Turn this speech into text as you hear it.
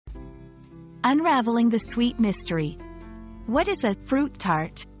Unraveling the Sweet Mystery. What is a fruit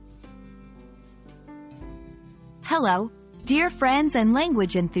tart? Hello, dear friends and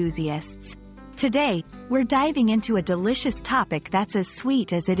language enthusiasts. Today, we're diving into a delicious topic that's as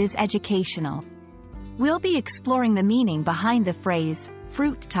sweet as it is educational. We'll be exploring the meaning behind the phrase,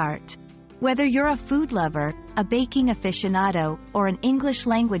 fruit tart. Whether you're a food lover, a baking aficionado, or an English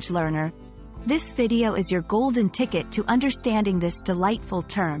language learner, this video is your golden ticket to understanding this delightful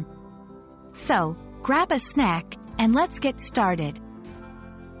term. So, grab a snack, and let's get started.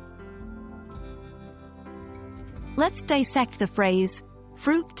 Let's dissect the phrase,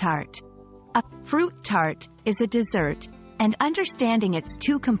 fruit tart. A fruit tart is a dessert, and understanding its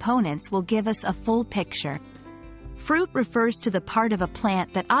two components will give us a full picture. Fruit refers to the part of a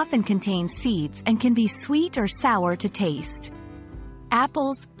plant that often contains seeds and can be sweet or sour to taste.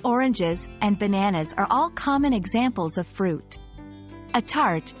 Apples, oranges, and bananas are all common examples of fruit. A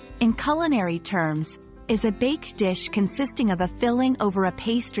tart, in culinary terms, is a baked dish consisting of a filling over a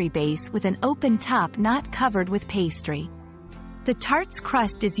pastry base with an open top not covered with pastry. The tart's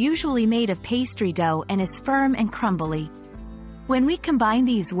crust is usually made of pastry dough and is firm and crumbly. When we combine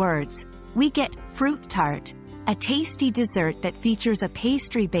these words, we get fruit tart, a tasty dessert that features a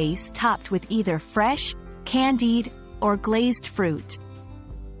pastry base topped with either fresh, candied, or glazed fruit.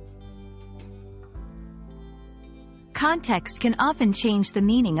 Context can often change the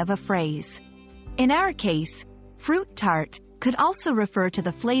meaning of a phrase. In our case, fruit tart could also refer to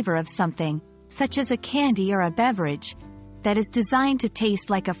the flavor of something, such as a candy or a beverage, that is designed to taste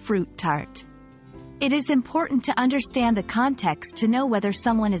like a fruit tart. It is important to understand the context to know whether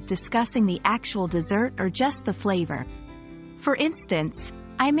someone is discussing the actual dessert or just the flavor. For instance,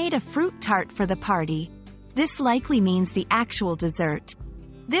 I made a fruit tart for the party. This likely means the actual dessert.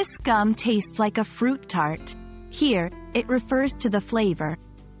 This gum tastes like a fruit tart. Here, it refers to the flavor.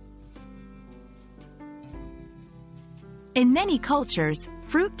 In many cultures,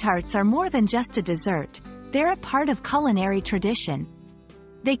 fruit tarts are more than just a dessert. They're a part of culinary tradition.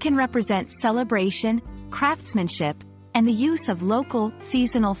 They can represent celebration, craftsmanship, and the use of local,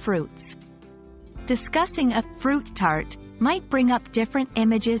 seasonal fruits. Discussing a fruit tart might bring up different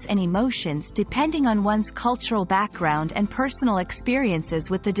images and emotions depending on one's cultural background and personal experiences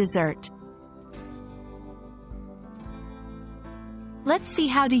with the dessert. Let's see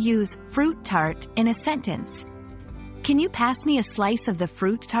how to use fruit tart in a sentence. Can you pass me a slice of the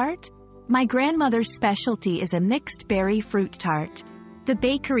fruit tart? My grandmother's specialty is a mixed berry fruit tart. The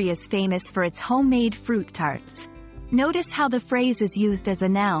bakery is famous for its homemade fruit tarts. Notice how the phrase is used as a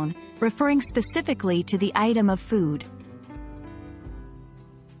noun, referring specifically to the item of food.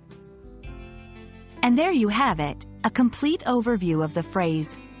 And there you have it, a complete overview of the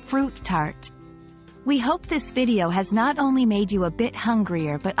phrase, fruit tart. We hope this video has not only made you a bit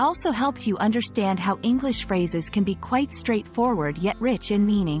hungrier but also helped you understand how English phrases can be quite straightforward yet rich in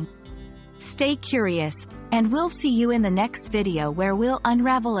meaning. Stay curious, and we'll see you in the next video where we'll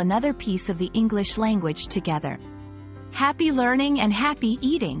unravel another piece of the English language together. Happy learning and happy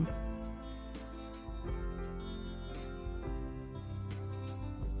eating!